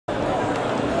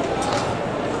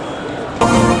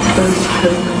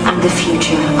hope and the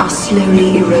future are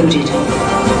slowly eroded.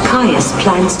 Caius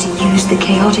plans to use the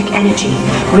chaotic energy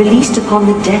released upon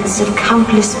the deaths of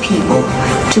countless people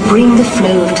to bring the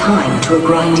flow of time to a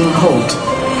grinding halt.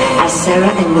 As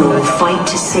Sarah and Noel fight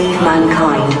to save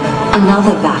mankind,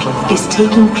 another battle is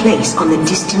taking place on the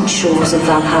distant shores of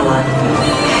Valhalla.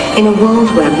 In a world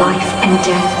where life and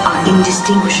death are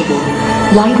indistinguishable,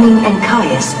 Lightning and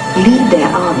Caius lead their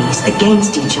armies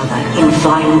against each other in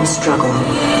violent struggle.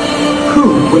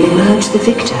 Who will emerge the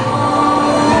victor?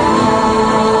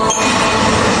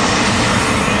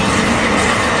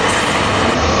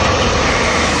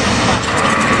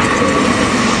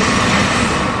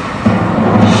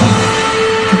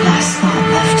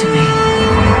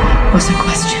 Was a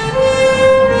question.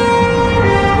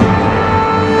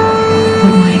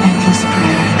 Would my endless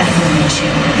prayer ever reach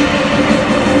you?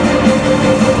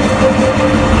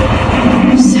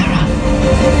 Sarah,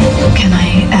 can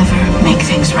I ever make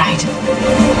things right?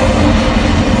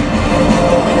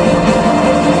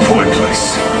 Pointless.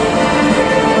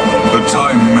 The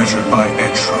time measured by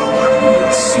Etro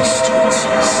will cease to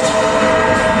exist.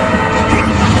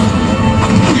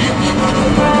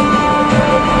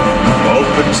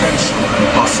 Potential and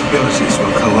possibilities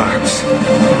will collapse.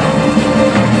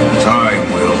 Time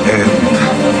will end.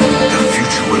 The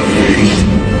future will fade.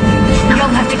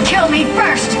 You'll have to kill me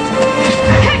first!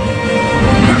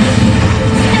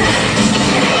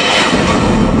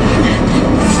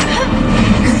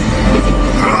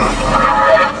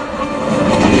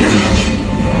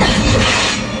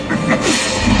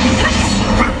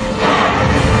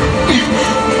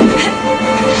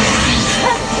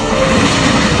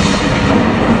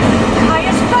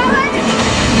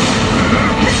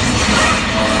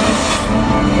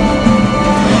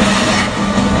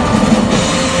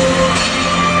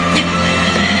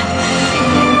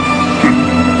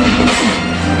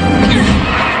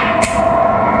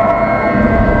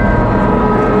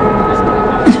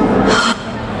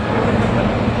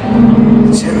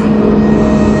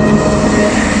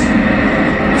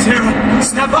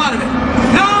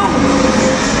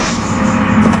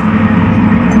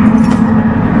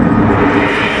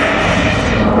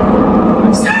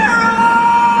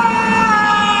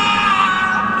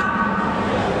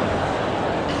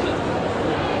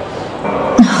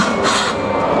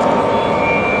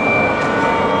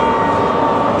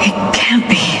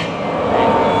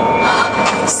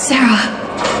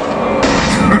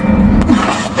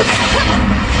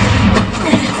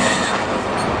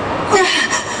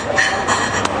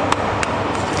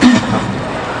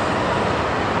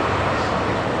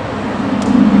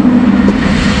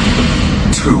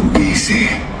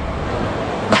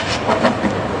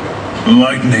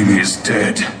 Lightning is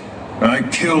dead. I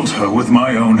killed her with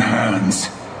my own hands.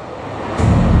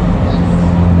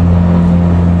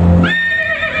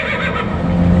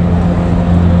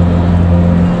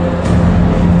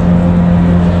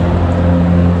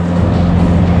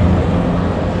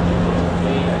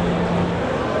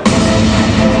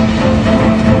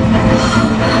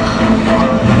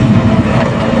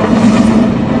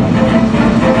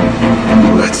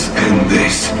 Let's end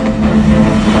this.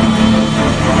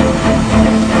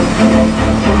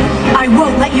 I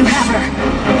won't let you have her!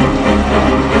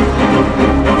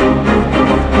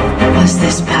 Was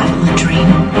this battle a dream?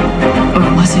 Or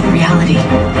was it reality?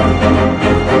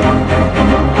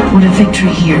 Would a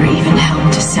victory here even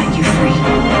help to set you free?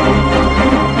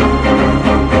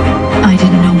 I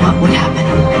didn't know what would happen,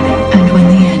 and when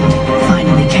the end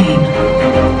finally came,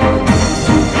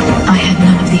 I had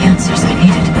none of the answers I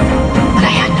needed, but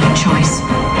I had no choice.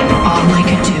 All I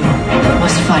could do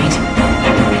was fight.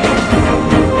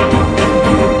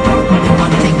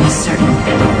 Certain.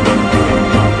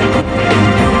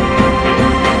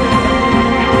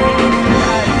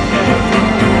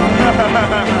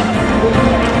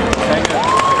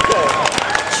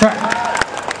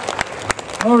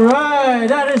 Alright,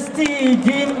 that is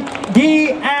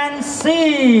D and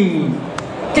C.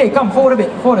 Okay, come forward a bit,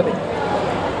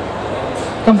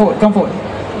 Come forward.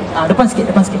 Depan sikit.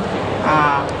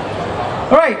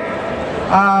 Alright,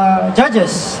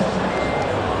 judges.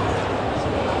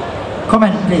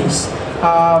 Comment, please.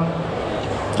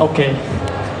 Okay.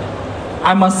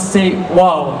 I must say,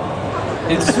 wow,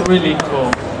 it's really cool.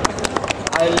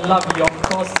 I love your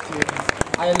costumes.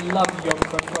 I love your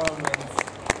performance.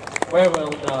 Very well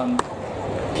done.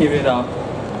 Keep it up.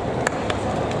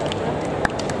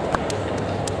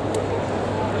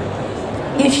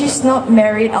 If she's not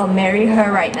married, I'll marry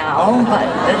her right now. But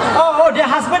oh, they're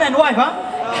husband and wife, huh?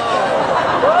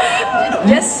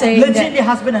 Just saying legit that.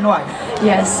 husband and wife.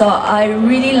 Yes, so I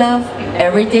really love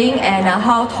everything and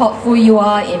how thoughtful you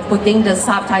are in putting the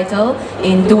subtitle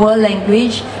in dual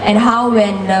language, and how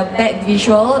when the back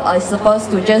visual is supposed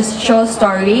to just show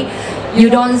story, you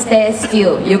don't stay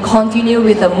still. You continue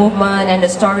with the movement and the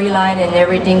storyline and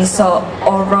everything. So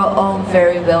overall,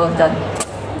 very well done.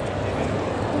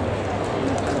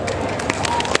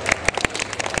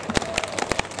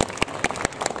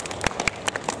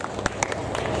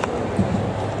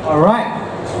 Alright,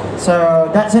 so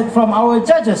that's it from our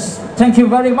judges. Thank you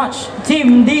very much,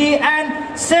 Team D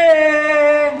and C.